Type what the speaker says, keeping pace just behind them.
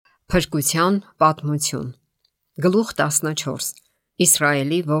Փրկության պատմություն։ Գլուխ 14։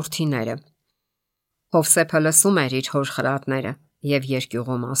 Իսրայելի որդիները։ Հովսեփը լսում էր իր հոր խրատները եւ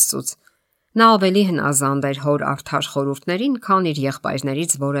երկյուղում Աստծուց։ Նա ավելի հնազանդ էր հոր արդար խորհուրդներին, քան իր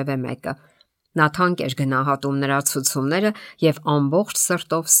եղբայրներից որևէ մեկը։ Նա թանկ էր գնահատում նրա ցուցումները եւ ամբողջ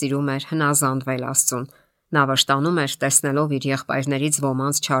սրտով սիրում էր հնազանդվել Աստծուն։ Նա վշտանում էր տեսնելով իր եղբայրներից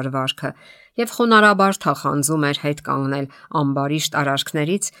ոմանց չար վարքը եւ խոնարհաբար թախանձում էր հետ կանգնել ամբարիշտ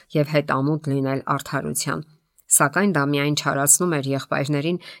արարքներից եւ հետամուտ լինել արդարության։ Սակայն դա միայն չարացնում էր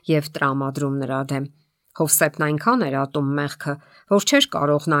եղբայրներին եւ տրամադրում նրա դեմ։ Հովսեփն այնքան էր ատում մեղքը, որ չէր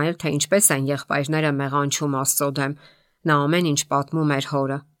կարող նայել, թե ինչպես են եղբայրները մեղանչում Աստծո դեմ։ Նա ամեն ինչ պատմում էր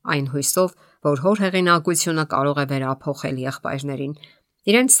հորը, այն հույսով, որ հոր հեղինակությունը կարող է վերափոխել եղբայրներին։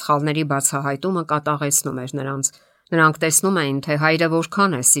 Իրենց սխալների բացահայտումը կատաղեցնում էր նրանց։ Նրանք տեսնում էին, թե հայրը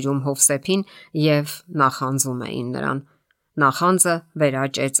որքան է սիրում Հովսեփին եւ նախանձում էին նրան։ Նախանձը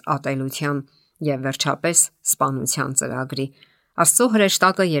վերաճեց ատելության եւ վերջապես սպանության ծրագրի։ Աստծո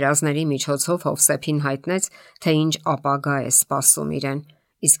հրեշտակը երազների միջոցով Հովսեփին հայտնեց, թե ինչ ապագա է սպասում իրեն,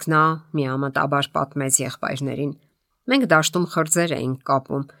 իսկ նա միամտաբար պատմեց եղբայրներին. Մենք դաշտում խրձեր էինք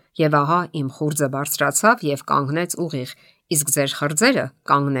կապում, եւ ահա իմ խուրձը բարձրացավ եւ կանգնեց ուղիղ, իսկ ձեր խրձերը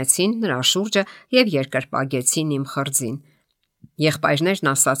կանգնեցին նրա շուրջը եւ երկրպագեցին իմ խրձին։ Եղբայրներն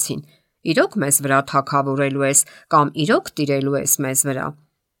ասացին. Իրոք մեզ վրա թագավորելու ես կամ իրոք տիրելու ես մեզ վրա։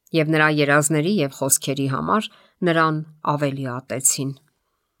 Եվ նրա երազների եւ խոսքերի համար նրան ավելի ատեցին։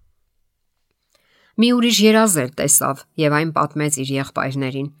 Մի ուրիշ երազ էլ տեսավ եւ այն պատմեց իր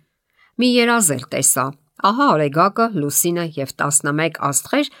եղբայրներին։ Մի երազ էլ տեսա. ահա արեգակը, լուսինը եւ 11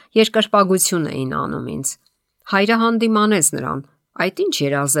 աստղեր երկրպագություն էին անում ինձ։ Հայրը հանդիմանեց նրան. Այդ ինչ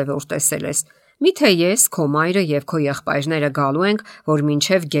երազ է, որ տեսել ես։ Միթե ես, քո մայրը եւ քո եղբայրները գալու ենք, որ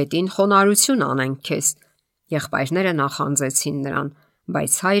մինչև գետին խոնարհություն անենք քեզ։ Եղբայրները նախանձեցին նրան,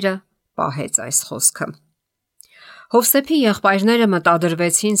 բայց հայրը պահեց այս խոսքը։ Հովսեփի եղբայրները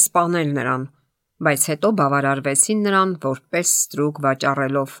մտադրվեցին սպանել նրան, բայց հետո բավարարվեցին նրան որպես ստրուկ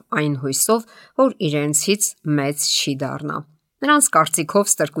վաճառելով այն հույսով, որ իրենցից մեծ չի դառնա։ Նրանց կարծիքով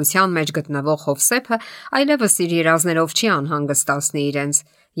ստրկության մեջ գտնվող Հովսեփը այլևս իր երազներով չի անհանգստացնի իրենց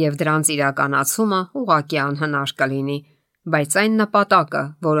եւ դրանց իրականացումը ուղղակի անհնար կլինի, բայց այն նպատակը,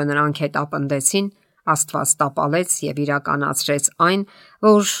 որը նրանք հետապնդեցին, Աստված տապալեց եւ իրականացրեց այն,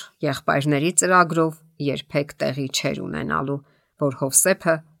 որ եղբայրների ծրագրով երբեք տեղի չէր ունենալու, որ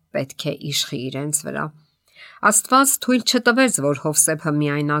Հովսեփը պետք է իշխի իրենց վրա։ Աստված թույլ չտվեց, որ Հովսեփը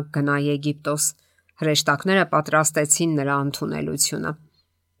միայնակ գնա Եգիպտոս։ Հրեշտակները պատրաստեցին նրա ընդունելությունը։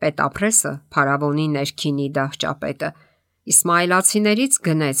 Պետապրեսը, փարավոնի ներքինի դահճապետը, Իսմայելացիներից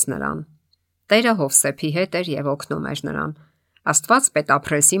գնեց նրան։ Տերը Հովսեփի հետ էր եւ օգնում էր նրան։ Աստված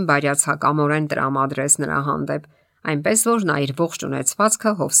պետապրեսին բարյացակամորեն տրամադրեց նրա հանդեպ, այնպես որ նա իր ողջ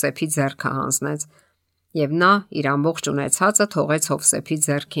ունեցվածքը Հովսեփի ձեռքը հանձնեց, եւ նա իր ամբողջ ունեցածը թողեց Հովսեփի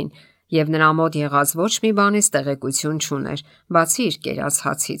ձեռքին, եւ նրա մոտ եղած ոչ մի բանից տեղեկություն չուներ, բացի իր կերած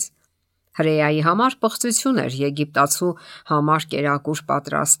հացից։ Հրեայի համար պղծություն էր Եգիպտացու համար կերակուր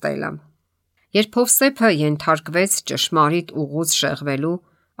պատրաստելը։ Երբ Հովսեփը ենթարկվեց ճշմարիտ ուղուց շեղվելու,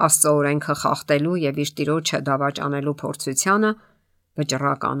 Աստծո օրենքը խախտելու եւ իր տիրոջը դավաճանելու փորձությանը,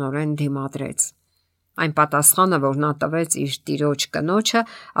 վճռականորեն դիմադրեց։ Այն պատասխանը, որ նա տվեց իր տիրոջ կնոջը,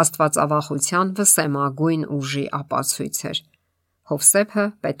 աստվածավախության վսեմագույն ուժի ապացույց էր։ Հովսեփը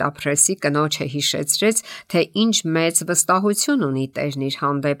պետապրեսի կնոջը հիշեցրեց, թե ինչ մեծ վստահություն ունի Տերն իր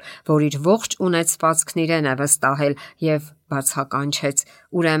հանդեպ, որ իր ողջ ունեցվածքն իրեն է վստահել եւ բացականչեց.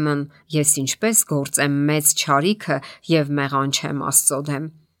 ուրեմն ես ինչպես գործեմ մեծ չարիքը եւ մեղանչեմ Աստծո դեմ։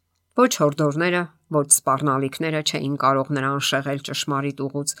 Ոչ հորդորները, ոչ սպառնալիքները չէին կարող նրան շեղել ճշմարիտ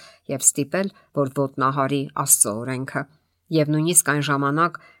ուղուց եւ ստիպել, որ ոտնահարի Աստծո օրենքը։ Եվ նույնիսկ այն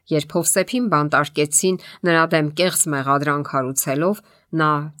ժամանակ, երբ Հովսեփին բանտարկեցին նրա դեմ կեղծ մեղադրանք հարուցելով,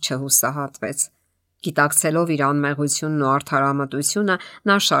 նա չհուսահատվեց։ Գիտակցելով իր անմեղությունն ու արդարամտությունը,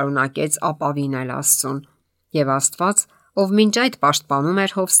 նա շարունակեց ապավինել Աստծուն։ Եվ Աստված, ով մինչ այդ պաշտպանում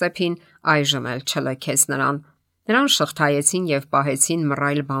էր Հովսեփին, այժմ էլ չլքեց նրան։ Նրան շղթայեցին եւ պահեցին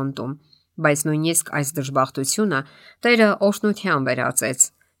մռայլ բանտում, բայց նույնիսկ այս դժբախտությունը Տերը օրհնության վերածեց։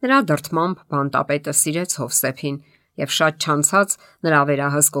 Նրա դրդմամբ բանտապետը սիրեց Հովսեփին եւ շատ չանցած նրա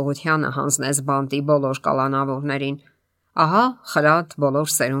վերահսկողությանը հանձնեց բանտի բոլոր կալանավորներին։ Ահա խրատ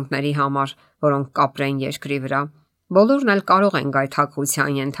բոլոր սերունդների համար, որոնք կապրեն երկրի վրա։ Բոլորն էլ կարող են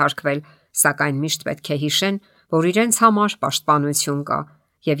գայթակղության ենթարկվել, սակայն միշտ պետք է հիշեն, որ իրենց համար պաշտպանություն կա,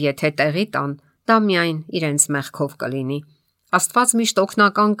 եւ եթե տեղի տան, դա միայն իրենց մեղքով կլինի։ Աստված միշտ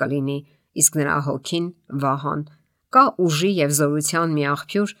օգնական կլինի, իսկ նրա հոգին վահան։ Կա ուժի եւ զորության մի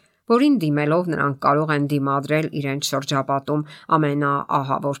աղբյուր, որին դիմելով նրանք կարող են դիմադրել իրենց շրջապատում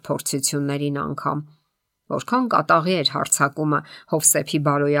ամենաահավոր փորձություններին անգամ։ Որքան կատաղի էր հարձակումը Հովսեփի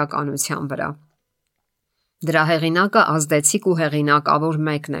բարոյականության վրա։ Դրա հեղինակը ազդեցիկ ու հեղինակավոր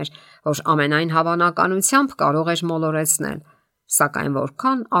մեկն էր, որ ամենայն հավանականությամբ կարող էր մոլորեցնել, սակայն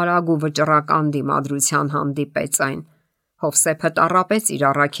որքան արագ ու վճռական դիմադրության հանդիպեց այն։ Հովսեփը տառապեց իր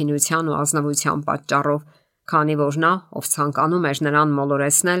առաքինության ու ազնվության պատճառով, քանի որ նա, ով ցանկանում էր նրան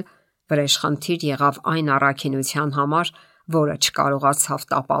մոլորեցնել, վրեժխնդիր եղավ այն առաքինության համար, որը չկարողացավ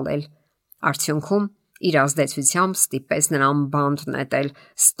տապալել։ Արդյունքում իր ազդեցությամբ ստիպեց նրան բանտ նետել,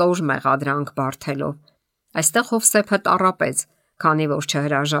 ստոր մեղադրանք բարթելով։ Այստեղ Հովսեփը տառապեց, քանի որ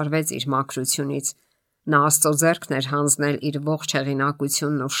չհրաժարվեց իր մաքրությունից։ Նա Աստծո ձեռքն էր հանձնել իր ողջ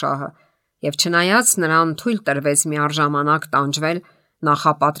հեղինակությունն ու շահը, եւ չնայած նրան թույլ տրվեց միառժամանակ տանջվել,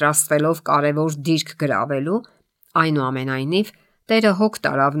 նախապատրաստվելով կարևոր դիրք գրավելու, այնուամենայնիվ Տերը հոգ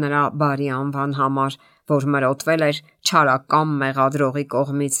տարավ նրա բարի անվան համար, որ մրոտվել էր չարակամ մեղադրողի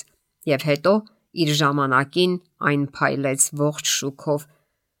կողմից, եւ հետո իր ժամանակին այն փայլեց ողջ շուքով։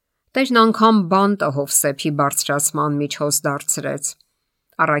 Տերն անգամ բանտը Հովսեփի բարձրացման միջոց դարձրեց։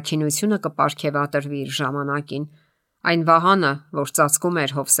 Առաքինությունը կպարգևատրվի իր ժամանակին։ Այն վահանը, որ ծածկում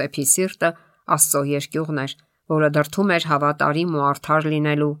էր Հովսեփի սիրտը, Աստծո երկյուղն էր, որը դրդում էր հավատարիմ ու արդար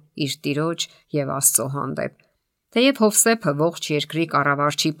լինելու իր Տիրոջ եւ Աստծո հանդեպ։ Թեև Հովսեփը ողջ երկրի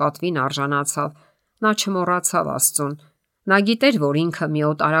կառավարչի պատվին արժանացավ, նա չմոռացավ Աստծուն։ Նա գիտեր, որ ինքը մի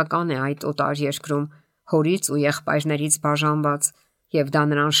օտարական է այդ օտար երկրում, հորից ու եղբայրներից բաժանված, եւ դա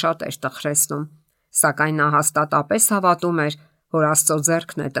նրան շատ էր տխրեցնում։ Սակայն նա հաստատապես հավատում էր, որ Աստծո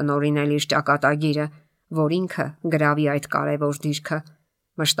ձեռքն է տնօրինել իր ճակատագիրը, որ ինքը գրավի այդ կարևոր դիրքը։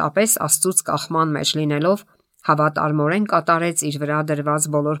 Մշտապես Աստծուց կախման մեջ լինելով, հավատարմորեն կատարեց իր վրա դրված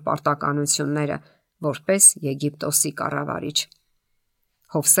բոլոր պարտականությունները, որպես Եգիպտոսի կառավարիչ։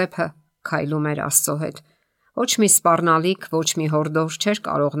 Հովսեփը քայլում էր Աստծո հետ։ Ոչ մի սպառնալիք, ոչ մի հորդոր չէր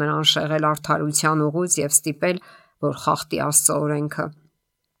կարող նրան շեղել արդարության ուղուց եւ ստիպել, որ խախտի Աստծո օրենքը։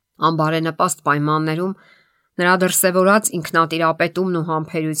 Անբարենպաստ պայմաններում նրա դրսևորած ինքնատիրապետումն ու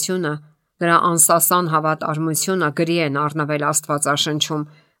համբերությունը, նրա անսասան հավատարմությունը գրի են առնվել Աստվածաշնչում,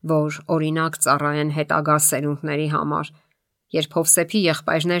 որ օրինակ ծառայեն հետագա սերունդների համար։ Երբ Հովսեփի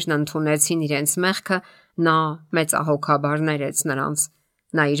եղբայրներն ընդունեցին իրենց մեղքը, նա մեծահոգաբար ներեց նրանց։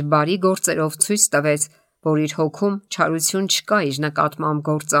 Նա իր բարի գործերով ցույց տվեց, որ իր հոգում չարություն չկա իր նկատմամբ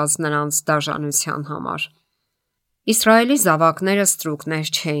գործած նրանց դաժանության համար։ Իսրայելի զավակները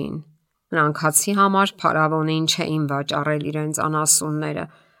ստրուկներ չէին։ Նրանք հացի համար փարավոնին չէին վաճառել իրենց անասունները,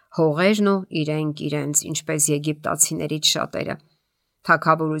 հողերն ու իրենց, ինչպես եգիպտացիներից շատերը։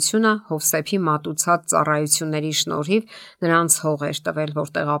 Թագավորությունը Հովսեփի մատուցած ծառայությունների շնորհիվ նրանց հող էր տվել,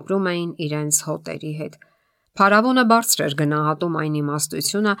 որտեղ ապրում էին իրենց հոտերի հետ։ Փարավոնը բարձր էր գնահատում այն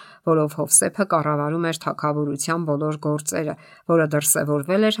իմաստությունը, որով Հովսեփը կառավարում էր թագավորության բոլոր գործերը, որը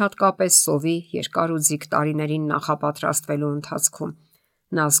դրսևորվել էր հատկապես սովի երկար ու ձիգ տարիներին նախապատրաստվելու ընթացքում։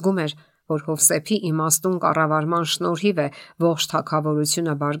 Նա զգում էր, որ Հովսեփի իմաստուն կառավարման շնորհիվ է ողջ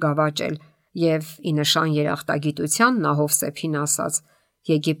թագավորությունը բարգավաճել, եւ ի նշան երախտագիտության նա Հովսեփին ասաց.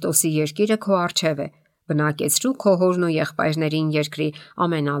 «Եգիպտոսի երկիրը քո առջև է, բնակեցրու քո հորն ու եղբայրներին երկրի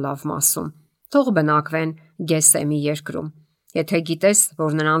ամենալավ մասում։ Թող բնակվեն Գեսեմի երկրում։ Եթե գիտես,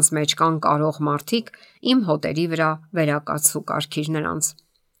 որ նրանց մեջ կան կարող մարդիկ, իմ հոտերի վրա վերակացու կարգիր նրանց»։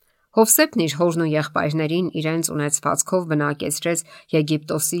 Հովսեփն իր հորն ու եղբայրներին իրենց ունեցվածքով բնակեցրեց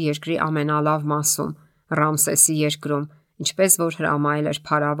Եգիպտոսի երկրի ամենալավ մասում, Ռամսեսի երկրում, ինչպես որ հրամայել էր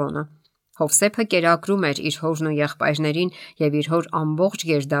փարավոնը։ Հովսեփը կերակրում էր իր հորն ու եղբայրներին եւ իր հոր ամբողջ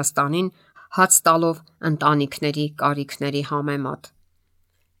գերդաստանին, հաց տալով ընտանիքների կարիքների համեմատ։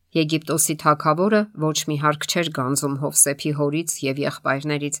 Եգիպտոսի թագավորը ոչ մի հարկ չէր գանձում Հովսեփի հորից եւ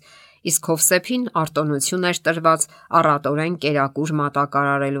եղբայրներից, իսկ Հովսեփին արտոնություն էր տրված առատորեն կերակուր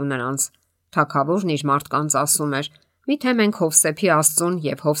մատակարարելու նրանց։ Թագավորն իր մարդկանց ասում էր. «Միթե մենք Հովսեփի Աստծուն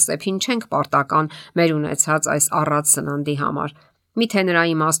եւ Հովսեփին չենք պարտական մեր ունեցած այս առատ սննդի համար։ Միթե նրա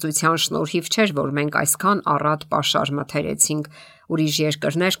իմաստության շնորհիվ չէր, որ մենք այսքան առատ պաշար մթերեցինք, ուրիշ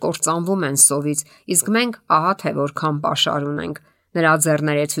երկրներ կործանվում են սովից, իսկ մենք ահա թե որքան պաշար ունենք։ Նրա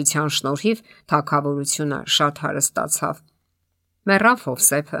ձեռներեցության շնորհիվ թագավորությունը շատ հարստացավ»։ Մեռավ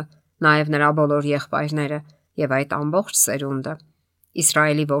Հովսեփը, նաև նրա բոլոր եղբայրները եւ այդ ամբողջ սերունդը։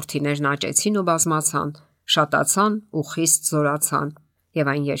 Իսրայելի որդիներն աճեցին ու բազմացան, շատացան ու խիստ զորացան,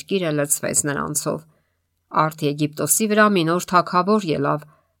 եւ այն երկիրը լցվեց նրանցով։ Արդ Եգիպտոսի վրա մի նոր թագավոր ելավ,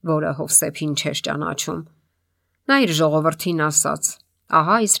 որը Հովսեփին չէր ճանաչում։ Նա իր ժողովրդին ասաց.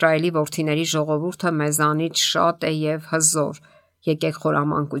 «Ահա Իսրայելի որդիների ժողովուրդը մեզանից շատ է եւ հզոր։ Եկեք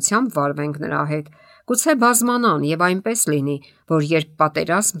խորամանկությամբ վարվենք նրա հետ, Գուցե բազմանան եւ այնպես լինի, որ երբ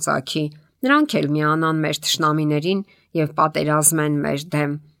պատերազմ ծագի, նրանք էլ միանան մեր թշնամիներին եւ պատերազմեն մեր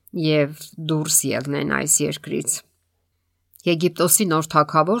դեմ եւ դուրս ելնեն այս երկրից։ Եգիպտոսի նոր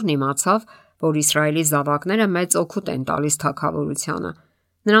թագավորն իմացավ, որ Իսրայելի զավակները մեծ օգուտ են տալիս թագավորությանը։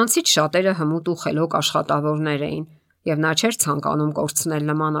 Նրանցից շատերը հմուտ ու խելոք աշխատավորներ էին, եւ նա չէր ցանկանում կորցնել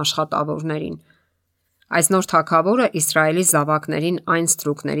նման աշխատավորներին։ Այս նոր թագավորը Իսրայելի զավակներին այն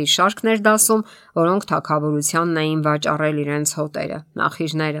ստրուկների շարքն էր դասում, որոնք թագավորությանն էին վաճառել իրենց հոտերը,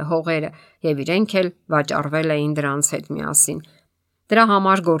 նախիժները, հողերը, եւ իրենք էլ վաճառվել էին դրանց հետ միասին։ Դրա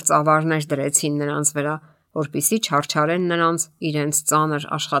համար գործավարներ դրեցին նրանց վրա, որպիսի չարչարեն նրանց իրենց ծանր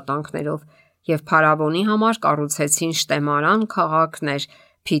աշխատանքներով, եւ փարավոնի համար կառուցեցին շտեմարան քաղաքներ՝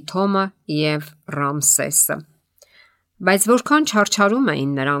 Փիթոմը եւ Ռամսեսը։ Բայց որքան չարչարում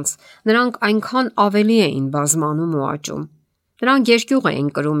էին նրանք այնքան ավելի էին բազմանում ու աճում։ Նրանք երկյուղ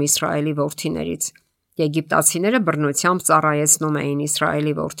էին կրում Իսրայելի որդիներից։ Եգիպտացիները բռնությամբ ծառայեցնում էին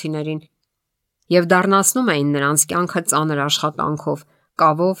Իսրայելի որդիներին եւ դառնացնում էին նրանց կյանքը ծանր աշխատանքով,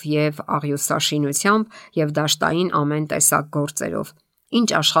 կավով եւ աղյուսաշինությամբ եւ դաշտային ամեն տեսակ գործերով։ Ինչ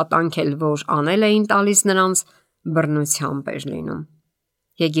աշխատանք էլ որ անել էին տալիս նրանց, բռնությամբ էր լինում։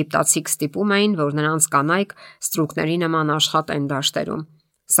 Եգիպտացիք ստիպում էին, որ նրանց կանայք ստրուկների նման աշխատեն դաշտերում,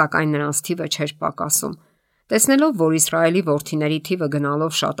 սակայն նրանց թիվը չէր պակասում։ Տեսնելով, որ Իսրայելի որդիների թիվը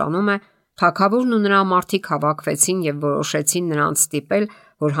գնալով շատանում է, թագավորն ու նրա մարդիկ հավաքվեցին եւ որոշեցին նրանց ստիպել,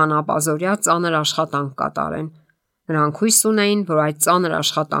 որ հանապազորյա ծանր աշխատանք կատարեն։ Նրանք հույս ունեին, որ այդ ծանր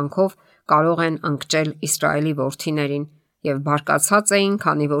աշխատանքով կարող են ընկճել Իսրայելի որդիներին եւ բարկացած էին,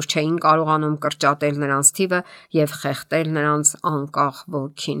 քանի որ չէին կարողանում կրճատել նրանց թիվը եւ խեղդել նրանց անկախ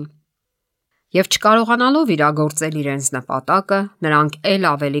ոգին։ Եվ չկարողանալով իրագործել իրենց նպատակը, նրանք ել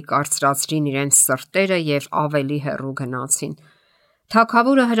ավելի կարծրացրին իրենց սրտերը եւ ավելի հեռու գնացին։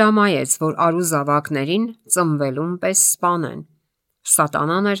 Թագավորը հրամայեց, որ արուզավակներին ծնվելուն պես սպանեն։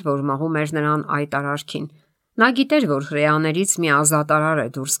 Սատանան էր, որ մաղում էր նրան այդ արարքին։ Նա գիտեր, որ հրեաներից մի ազատարար է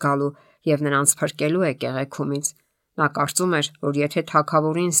դուրս գալու եւ նրանց փրկելու է կեղեքումից։ Նա կարծում էր, որ եթե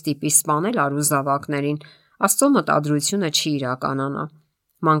թագավորին ստիպի սպանել արուզավակներին, Աստծո մտադրությունը չի իրականանա։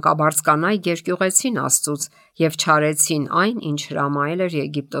 Մանկաբարձ կանայք երկյուղեցին Աստծուց եւ չարեցին այն, ինչ հրամայել էր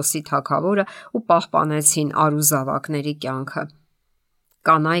Եգիպտոսի թագավորը ու պահպանեցին արուզավակների կյանքը։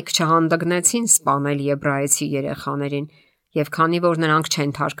 Կանայք չհանդգնեցին սպանել եբրայեցի երեխաներին, եւ քանի որ նրանք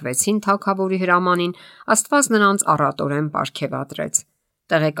չենթարկվեցին թագավորի հրամանին, Աստված նրանց առատորեն պարգևատրեց։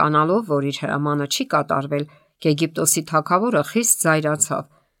 Տեղեկանալով, որ իր հրամանը չի կատարվել, Եգիպտոսի թագավորը խիստ զայրացավ։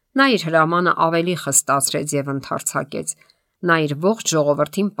 Նա իր հրամանը ավելի խստացրեց եւ ընդարձակեց։ Նա իր ողջ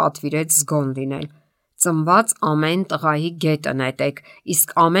ժողովրդին պատվիրեց զգոն լինել։ Ծնված ամեն տղայի գետը նետեք,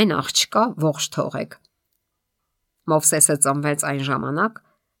 իսկ ամեն աղջկա ողջ թողեք։ Մովսեսը ծնվեց այն ժամանակ,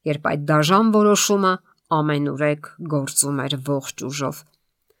 երբ այդ դաժան որոշումը ամենուրեք գործում էր ողջ ուժով։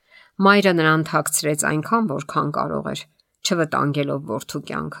 Մայրը նրան թաքցրեց այնքան, որքան կարող էր, չվտանգելով որդու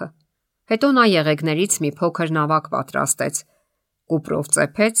կյանքը։ Հետո նա եղեգներից մի փոքր նավակ պատրաստեց, կուպրով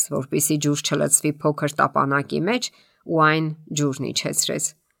ծեփեց, որպիսի ջուր չլցվի փոքր տապանակի մեջ ու այն ջուրն իջեցրեց։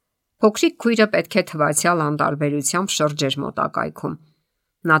 Փոքրիկ քույրը պետք է թվացial անտարբերությամբ շրջեր մոտակայքում։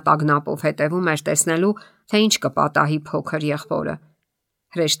 Նա տագնապով հետևում էր տեսնելու, թե ինչ կպատահի փոքր եղբորը։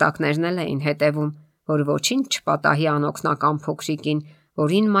 Հրեշտակներն էլ էին հետևում, որ ոչինչ չպատահի անօգնական փոքրիկին,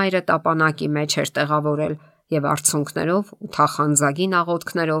 որին մայրը տապանակի մեջ էր տեղավորել եւ արցունքներով ու թախանձագին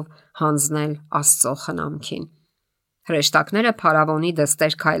աղոթքներով հանձնել Աստծո խնամքին։ Հրեշտակները փարավոնի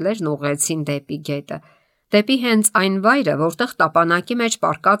դստեր քայլերն ուղղեցին դեպի գետը, դեպի հենց այն վայրը, որտեղ տապանակի մեջ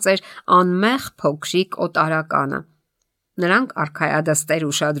պառկած էր անմեղ փոքրիկ օտարականը։ Նրանք արքայադստեր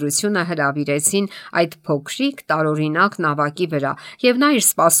ուշադրությունը հրավիրեցին այդ փոքրիկ տարօրինակ նավակի վրա, եւ նա իր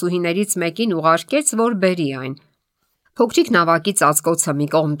սպասուհիներից մեկին ուղարկեց, որ բերի այն։ Փոքրիկ նավակի ծածկոցը մի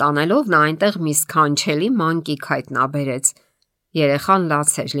կողմ տանելով նա այնտեղ մի սքանչելի մանկիկ հայտնաբերեց։ Երեխան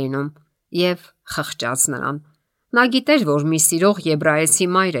լաց էր լինում եւ խղճաց նրան։ Նա գիտեր, որ մի սիրող եբրայեցի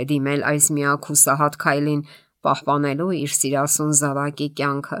մայր է դիմել այս միակ հուսահատ քայլին, պահպանելու իր սիրասուն զավակի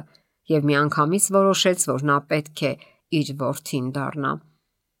կյանքը, եւ միանգամից որոշեց, որ նա պետք է իր որդին դառնա։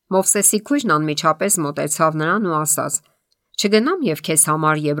 Մովսեսի քույրն անմիջապես մոտեցավ նրան ու ասաց. «Չգնամ եւ քեզ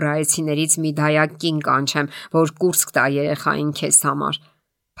համար եբրայեցիներից մի դայակ կին կանչեմ, որ կուրծք տա երեխային քեզ համար»։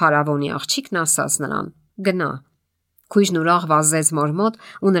 Փարավոնի աղջիկն ասաց նրան. «Գնա»։ Քույրն ուրախ վազեց մոր մոտ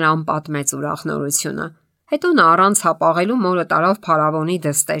ու նրան պատմեց ուրախնորությունը։ Հետո նա առանց հապաղելու մորը տարավ փարավոնի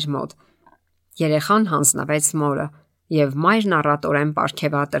դստեր մոտ։ Երեխան հանձնվեց մորը, եւ մայրն առատորեն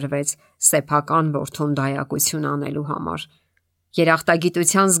պարգևատրվեց սեփական որդուն դայակություն անելու համար։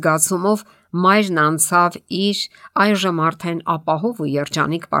 Երախտագիտության զգացումով մայրն անցավ իր այժմ արդեն ապահով ու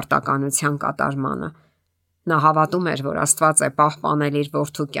երջանիկ պարտականության կատարմանը։ Նա հավատում էր, որ Աստված է պահպանել իր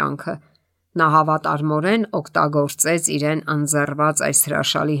որդու կյանքը։ Նա հավատարմորեն օգտագործեց իրեն ընձեռված այս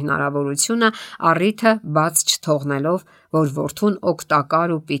հրաշալի հնարավորությունը, առիթը բաց չթողնելով, որ որդուն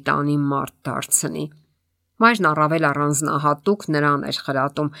օգտակար ու պիտանի մարդ դարձնի։ Մայրն առավել առանձնահատուկ նրան էր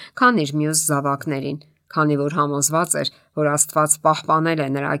խրատում, քան իր մյուս զավակներին, քանի որ համոզված էր, որ Աստված պահպանել է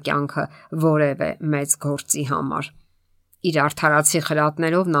նրա կյանքը որևէ մեծ գործի համար։ Իր արդարացի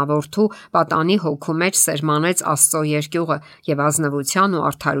խրատներով նա որդու պատանի հոգու մեջ սերմանեց Աստծո երկյուղը եւ ազնվության ու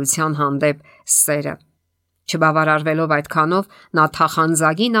արդարության հանդեպ սերը։ Չբավարարվելով այդքանով, նա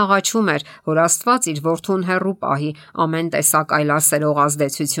թախանձագին աղաչում էր, որ Աստված իր որդուն հեռու պահի ամեն տեսակ այլասերող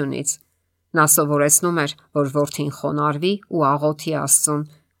ազդեցությունից։ Նա սովորեցնում էր, որ որդին խոնարհվի ու աղոթի Աստծուն,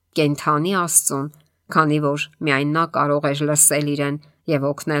 կենթանի Աստծուն, քանի որ միայն նա կարող էր լսել իրեն եւ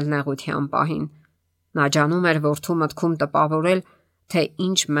օգնել նեղության պահին։ Նա ջանում էր որդու մտքում տպավորել, թե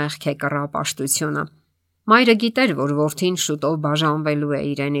ինչ մեղք է կռապաշտությունը։ Մայրը գիտեր, որ որդին շուտով բաժանվելու է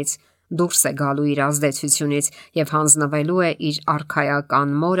իրենից, դուրս է գալու իր ազդեցությունից եւ հանձնվելու է իր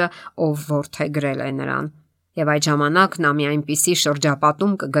արքայական մորը, ով որդեգրել է նրան։ Եվ այդ ժամանակ նա մի այնպիսի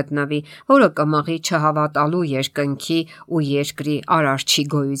շրջապատում կգտնվի, որը կմղի չհավատալու երկնքի ու երկրի արարչի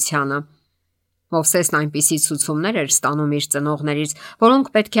գոյությանը։ Մովսեսն այնպիսի ցուցումներ էր ստանում իր ծնողներից,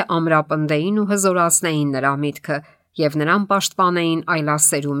 որոնք պետք է ամրապնդեին ու հզորացնեին նրա միտքը եւ նրան պաշտպանեին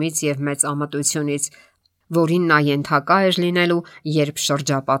այլասերումից եւ մեծամտությունից, որին նա ենթակա էր լինելու, երբ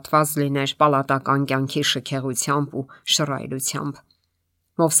շրջապատված լիներ պալատական կյանքի շքեղությամբ ու շռայլությամբ։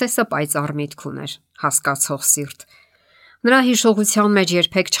 Մովսեսը պայծառ միտք ուներ, հասկացող սիրտ։ Նրա հիշողության մեջ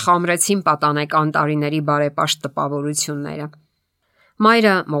երբեք չխամրեցին պատանեկան տարիների բարեպաշտ տպավորությունները։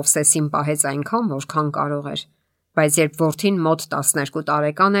 Մայրը Մովսեսին պահեց այնքան, որքան կարող էր, բայց երբ որդին մոտ 12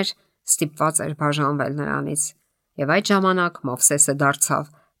 տարեկան էր, ստիպված էր բաժանվել նրանից, եւ այդ ժամանակ Մովսեսը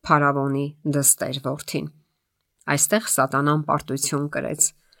դարձավ Փարավոնի դստեր որդին։ Այստեղ սատանան պարտություն կրեց։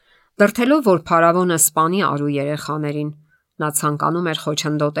 Դրթելով, որ Փարավոնը սպանի արու երեխաներին, նա ցանկանում էր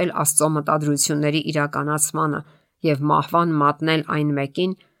խոչընդոտել Աստծո մտադրությունների իրականացմանը եւ մահվան մատնել այն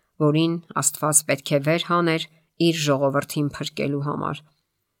մեկին, որին Աստված պետք է վեր հաներ իր ժողովրդին փրկելու համար։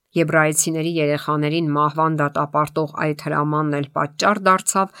 Եբրայեցիների երեխաներին մահվան դատապարտող այդ հրամանն էլ պատճառ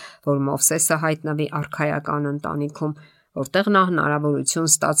դարձավ, որ Մովսեսը հայտնվի արքայական ընտանիքում, որտեղ նա հնարավորություն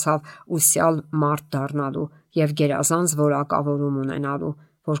ստացավ ուսյալ մարդ դառնալու եւ գերազանց որակավորում ունենալու,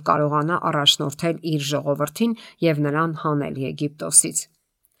 որ կարողանա առաջնորդել իր ժողովրդին եւ նրան հանել Եգիպտոսից։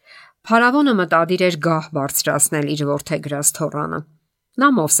 Փարավոնը մտադիր էր գահ բարձրացնել իր որդեգրած թոռանը։ Նա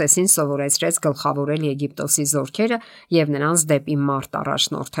Մովսեսին սովորեցրեց գլխավորել Եգիպտոսի զորքերը եւ նրանց դեպի մարտ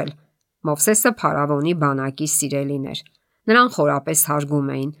առաջնորդել։ Մովսեսը Փարավոնի բանակի սիրելին էր։ Նրան խորապես հարգում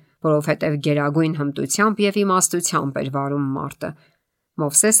էին, որովհետև գերագույն հմտությամբ եւ իմաստությամբ էր վարում մարտը։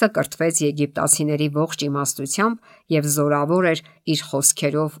 Մովսեսը կրթվեց եգիպտացիների ողջ իմաստությամբ եւ զորավոր էր իր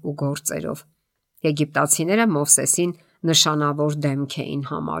խոսքերով ու գործերով։ Եգիպտացիները Մովսեսին նշանավոր դեմք էին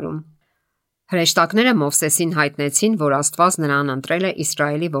համարում։ Հրեշտակները Մովսեսին հայտնեցին, որ Աստված նրան ընտրել է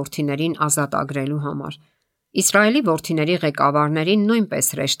Իսրայելի որդիներին ազատագրելու համար։ Իսրայելի որդիների ղեկավարներին նույնպես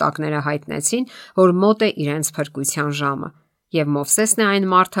հրեշտակները հայտնեցին, որ մոտ է իրենց փրկության ժամը, եւ Մովսեսն է այն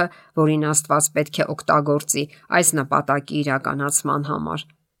մարդը, որին Աստված պետք է օգտագործի այս նպատակի իրականացման համար։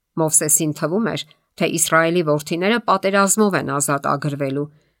 Մովսեսին թվում էր, թե Իսրայելի որդիները պատերազմով են ազատագրվելու։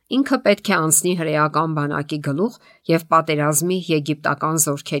 Ինքը պետք է անցնի հրեական բանակի գլուխ եւ պատերազմի եգիպտական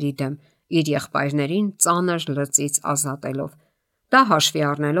զորքերի դեմ, իր եղբայրներին ծանր լծից ազատելով։ Դա հաշվի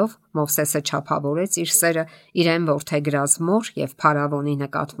առնելով Մովսեսը չափավորեց իր սերը իրեն որդեգրած մոր եւ Փարավոնի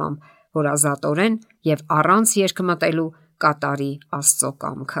նկատմամբ, որ ազատորեն եւ առանց երկմտելու կատարի Աստծո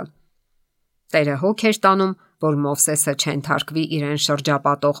կամքը։ Տերը հոգ էր տանում, որ Մովսեսը չենթարկվի իրեն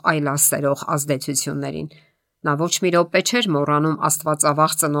շրջապատող այլասերող ազդեցություններին։ Նա ոչ մի րոպե չէր մոռանում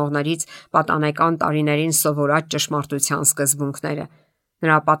աստվածավախ ծնողներից պատանեկան տարիներին սովորած ճշմարտության սկզբունքները։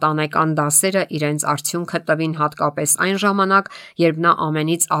 Նրա պատանեկան դասերը իրենց արդյունքը տվին հատկապես այն ժամանակ, երբ նա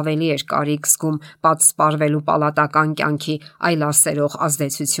ամենից ավելի էր կարիք զգում պատսպարվելու պալատական կյանքի այլասերող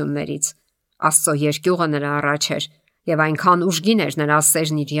ազդեցություններից։ Աստծո երկյուղը նրա առաջ էր, եւ այնքան ուժգին էր նրա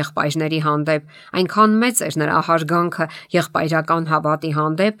սերն իր եղբայրների հանդեպ, այնքան մեծ էր նրա հարգանքը եղբայրական հավատի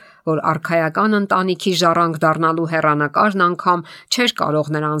հանդեպ, որ արքայական ընտանիքի ժառանգ դառնալու հեռանկարն անգամ չէր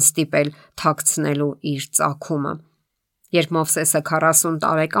կարող նրան ստիպել թաքցնելու իր ծագումը։ Երբ Մովսեսը 40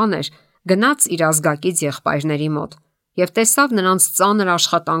 տարեկան էր, գնաց իր ազգակից եղբայրների մոտ եւ տեսավ նրանց ծանր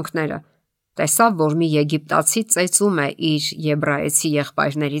աշխատանքները, տեսավ, որ մի եգիպտացի ծեծում է իր եբրայեցի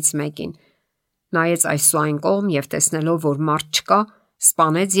եղբայրներից մեկին։ Նայեց այս ու այն կողմ եւ տեսնելով, որ մարդ չկա,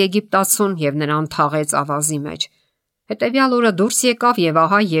 սպանեց Եգիպտացուն եւ նրան թաղեց ավազի մեջ։ Հետևյալ օրը դուրս եկավ եւ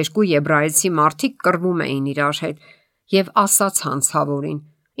ահա երկու եբրայեցի մարդիկ կռվում էին իրար հետ եւ ասաց հանցավորին.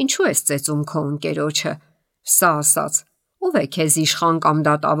 «Ինչու ես ծեծում քո ընկերոջը»։ Սա ասաց. «Ո՞վ է քեզ իշխան կամ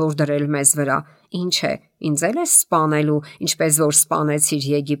դատավոր դրել մեզ վրա։ Ինչ է, ինձ էլ ես սպանելու, ինչպես որ սպանեցիր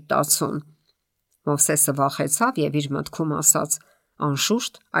Եգիպտացուն»։ Մովսեսը վախեցավ եւ իր մտքում ասաց.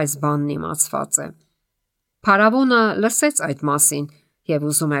 «Անշուշտ այս բանն իմացված է»։ Փարավոնը լսեց այդ մասին եւ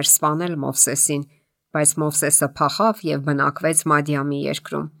ուզում էր սպանել Մովսեսին, բայց Մովսեսը փախավ եւ բնակվեց Մադիամի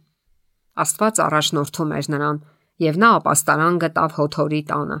երկրում։ Աստված առաջնորդում էր նրան եւ նա ապաստարան գտավ Հոթորի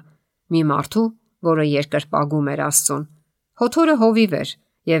տանը, մի մարդու, որը երկրպագում էր Աստծուն։ Հոթորը հովիվ էր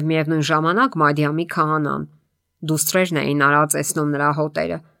եւ միևնույն ժամանակ Մադիամի քահանան։ Դուստրերն էին արածեցնում նրա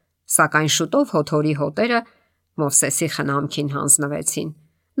հոտերը, սակայն շուտով Հոթորի հոտերը Մովսեսի խնամքին հանձնվեցին։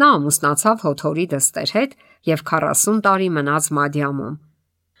 Նա ամուսնացավ Հոթորի դստեր հետ եւ 40 տարի մնաց Մադիամում։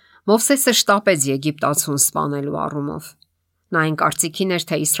 Մովսեսը շտապեց Եգիպտացուն սպանելու առումով։ Նա այն կարծիքին էր,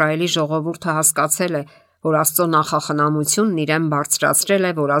 թե Իսրայելի ժողովուրդը հասկացել է, որ Աստծո նախախնամությունն իրեն բարձրացրել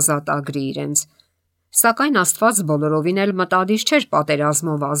է, որ ազատագրի իրենց։ Սակայն Աստված բոլորովին էլ մտադիր չէր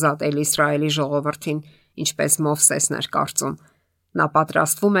պատերազմով ազատել Իսրայելի ժողովրդին, ինչպես Մովսեսն էր կարծում։ Նա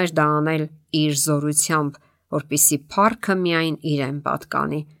պատրաստվում էր դա անել իր զորությամբ, որպիսի փառքը միայն իրեն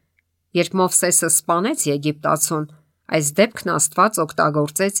պատկանի։ Երբ Մովսեսը սպանեց Եգիպտացուն, այս դեպքն Աստված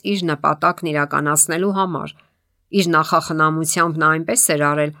օգտագործեց իր նպատակն իրականացնելու համար։ Իր նախախնամությամբ նա այնպես էր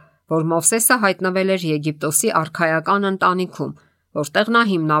արել, որ Մովսեսը հայտնվել էր Եգիպտոսի արքայական ընտանիքում, որտեղ նա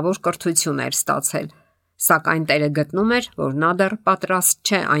հիմնավոր կրթություն էր ստացել։ Սակայն Տերը գտնում էր, որ նա դեռ պատրաստ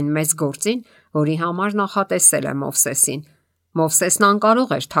չէ այն մեծ գործին, որի համար նախատեսել է Մովսեսին։ Մովսեսն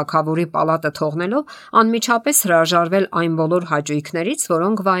անկարող էր թագավորի պալատը թողնելով անմիջապես հրաժարվել այն բոլոր հաճույքներից,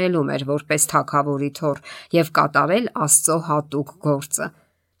 որոնք վայելում էր որպես թագավորի թոռ, եւ կատարել Աստծո հատուկ գործը։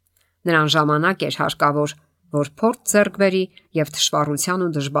 Նրան ժամանակ էր հարկավոր, որ փորձ ձեռք բերի եւ թշվառության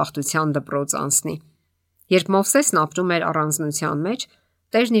ու դժբախտության դպրոց անցնի։ Երբ Մովսեսն ապրում էր առանձնության մեջ,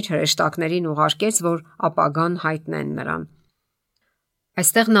 Տերն իր հրեշտակներին ուղարկեց, որ ապագան հայտնեն նրան։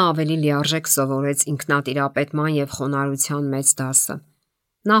 Այստեղ նա ավելի լիարժեք սովորեց ինքնատիրապետման եւ խոնարհության մեծ դասը։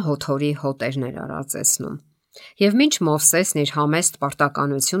 Նա Հոթորի հոտերն էր արածեցնում։ Եվ մինչ Մովսեսն իր համեստ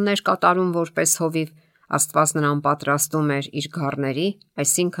պարտականությունն էր կատարում որպես հովիվ, Աստված նրան պատրաստում էր իր գառների,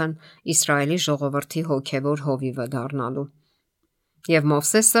 այսինքն Իսրայելի ժողովրդի հոգևոր հովիվը դառնալու։ Եվ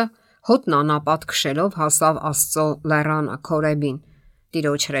Մովսեսը հոտն անապատ քշելով հասավ Աստծո լեռանը Քորեբին։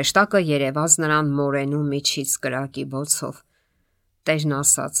 Տիրոջ հրեշտակը երևաց նրան մորենու միջից կրակի բոցով։ Տերն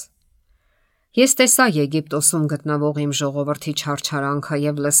ասաց. «Ես տեսա Եգիպտոսում գտնվող իմ ժողովրդի չարչարանքը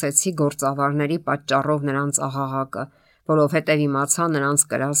եւ լսեցի գործավարների պատճառով նրանց աղաղակը, որովհետեւ իմացա նրանց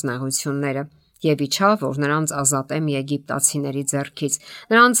կրած նեղությունները եւ իջա, որ նրանց ազատեմ Եգիպտացիների ձեռքից,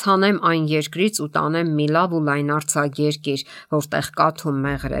 նրանց հանեմ այն երկրից ու տանեմ մի լավ ու լայնարձակ երկիր, որտեղ կաթ ու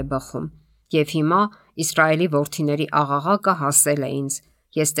մեղր է բխում։ Եվ հիմա Իսրայելի որդիների աղաղակը հասել է ինձ։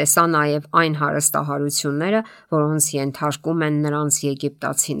 Ես տեսա նաև այն հարստահարությունները, որոնց ենթարկում են նրանց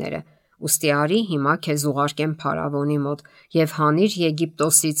եգիպտացիները։ Ուստի արի հիմա քեզ ուղարկեմ Փարավոնի մոտ եւ հանիր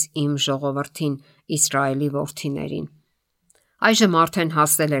Եգիպտոսից իմ ժողովրդին, Իսրայելի որդիներին»։ Այժմ արդեն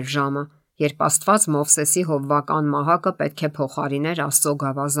հասել էր ժամը, երբ Աստված Մովսեսի հովվական մահակը պետք է փոխարիներ Աստծո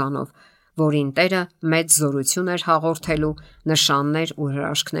գավազանով, որին Տերը մեծ զորություն էր հաղորդելու, նշաններ ու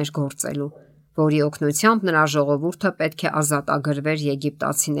հրաշքներ գործելու, որի օգնությամբ նրա ժողովուրդը պետք է ազատագրվեր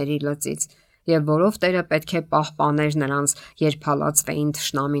եգիպտացիների լծից եւ որով Տերը պետք է պահպաներ նրանց, երբ հալածվեին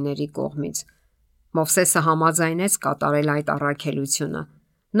թշնամիների կողմից։ Մովսեսը համաձայնեց կատարել այդ առաքելությունը։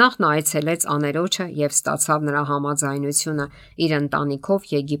 Նախ նա այցելեց աներոջը եւ ստացավ նրա համաձայնությունը իր ընտանիքով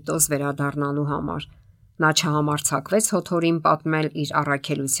Եգիպտոս վերադառնալու համար։ Նա չհամարձակվեց Հոթորին պատմել իր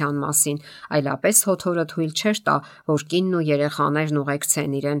առաքելության մասին, այլապես Հոթորը թույլ չէր տա, որ կինն ու երեխաներն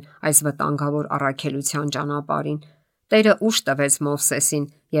ուղեկցեն իրեն այս վտանգավոր առաքելության ճանապարհին։ Տերը ուժ տվեց Մովսեսին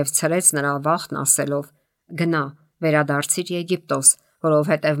եւ ցրեց նրա վախն ասելով. «Գնա, վերադարձիր Եգիպտոս,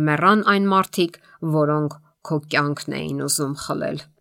 որովհետեւ մեռան այն մարդիկ, որոնք քո կյանքն էին ուզում խլել»։